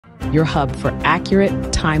your hub for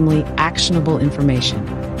accurate, timely, actionable information.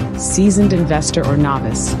 Seasoned investor or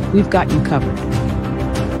novice, we've got you covered.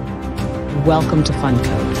 Welcome to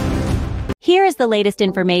fundcode. Here is the latest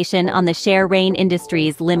information on the share Rain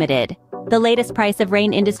Industries Limited. The latest price of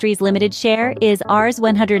Rain Industries Limited share is Rs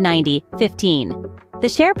 190.15. The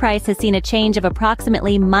share price has seen a change of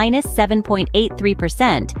approximately minus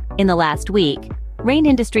 7.83% in the last week. Rain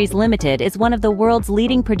Industries Limited is one of the world's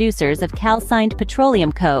leading producers of calcined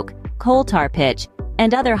petroleum coke, coal tar pitch,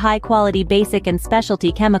 and other high-quality basic and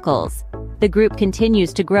specialty chemicals. The group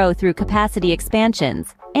continues to grow through capacity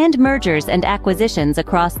expansions and mergers and acquisitions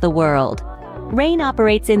across the world. Rain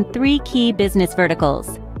operates in three key business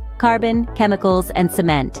verticals: carbon, chemicals, and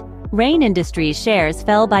cement. Rain Industries shares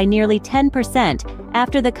fell by nearly 10%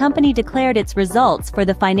 after the company declared its results for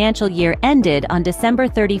the financial year ended on December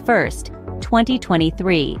 31st,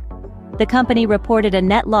 2023. The company reported a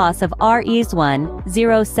net loss of Rs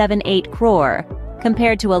 1,078 crore,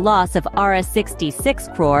 compared to a loss of Rs 66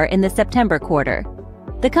 crore in the September quarter.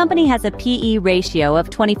 The company has a PE ratio of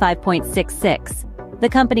 25.66. The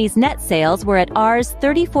company's net sales were at Rs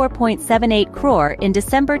 34.78 crore in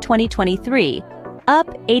December 2023, up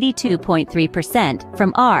 82.3%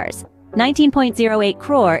 from Rs 19.08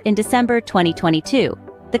 crore in December 2022.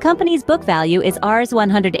 The company's book value is Rs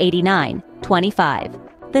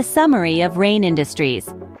 189.25. The summary of Rain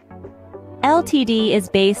Industries Ltd is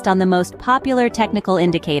based on the most popular technical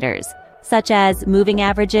indicators, such as moving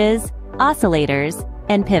averages, oscillators,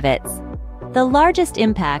 and pivots. The largest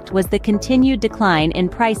impact was the continued decline in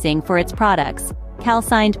pricing for its products,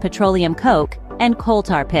 calcined petroleum coke and coal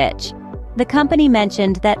tar pitch. The company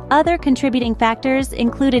mentioned that other contributing factors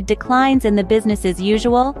included declines in the business's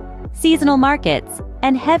usual, seasonal markets,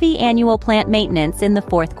 and heavy annual plant maintenance in the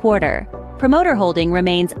fourth quarter. Promoter holding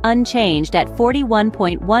remains unchanged at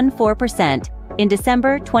 41.14% in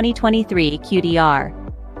December 2023 QDR.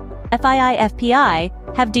 FII/FPI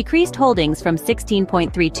have decreased holdings from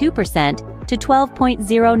 16.32% to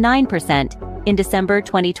 12.09% in December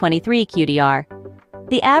 2023 QDR.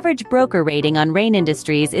 The average broker rating on Rain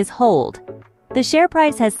Industries is hold. The share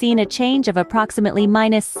price has seen a change of approximately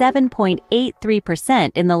minus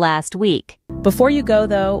 7.83% in the last week. Before you go,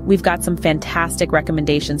 though, we've got some fantastic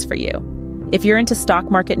recommendations for you. If you're into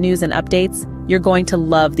stock market news and updates, you're going to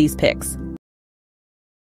love these picks.